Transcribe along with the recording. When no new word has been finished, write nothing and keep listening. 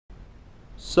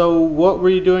So what were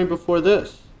you doing before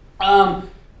this? A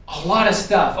lot of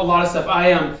stuff.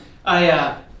 I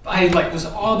like was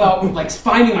all about like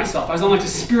finding myself. I was on like a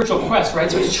spiritual quest,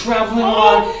 right? So I was traveling a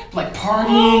lot, like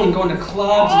partying and going to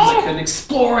clubs and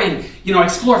exploring,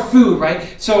 explore food,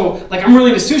 right? So like I'm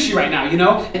really into sushi right now,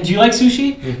 And do you like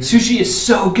sushi? Mm-hmm. Sushi is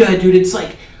so good, dude. It's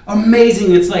like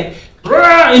amazing. It's like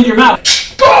into your mouth.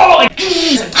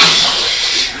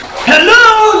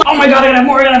 Hello! Oh my god, I gotta have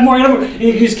more. And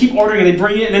you just keep ordering and they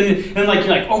bring it and then like you're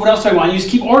like, oh, what else do I want? You just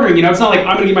keep ordering, It's not like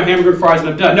I'm gonna get my hamburger and fries and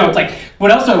I'm done. No, it's like, what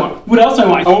else do I want?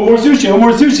 Oh, more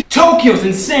sushi. Tokyo's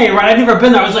insane, right? I've never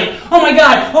been there. I was like, oh my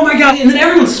god. And then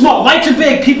everyone's small. Lights are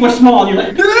big, people are small, and you're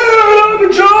like, I'm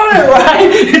enjoying it, right?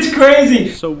 It's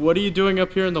crazy. So what are you doing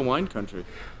up here in the wine country?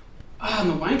 In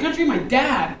the wine country, my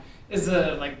dad is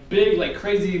a big,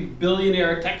 crazy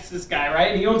billionaire Texas guy,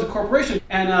 right? And he owns a corporation,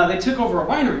 and they took over a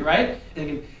winery, right?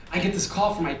 And I get this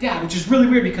call from my dad, which is really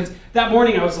weird because that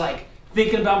morning I was like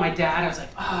thinking about my dad. I was like,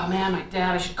 oh man, my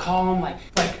dad, I should call him. Like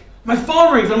my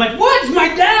phone rings, and I'm like, what? It's my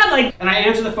dad! And I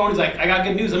answer the phone. He's like, I got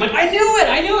good news. I'm like, I knew it.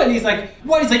 And he's like,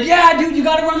 what? He's like, yeah, dude, you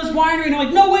got to run this winery. And I'm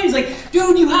like, no way. He's like,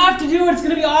 dude, you have to do it. It's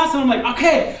gonna be awesome. I'm like,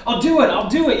 okay, I'll do it.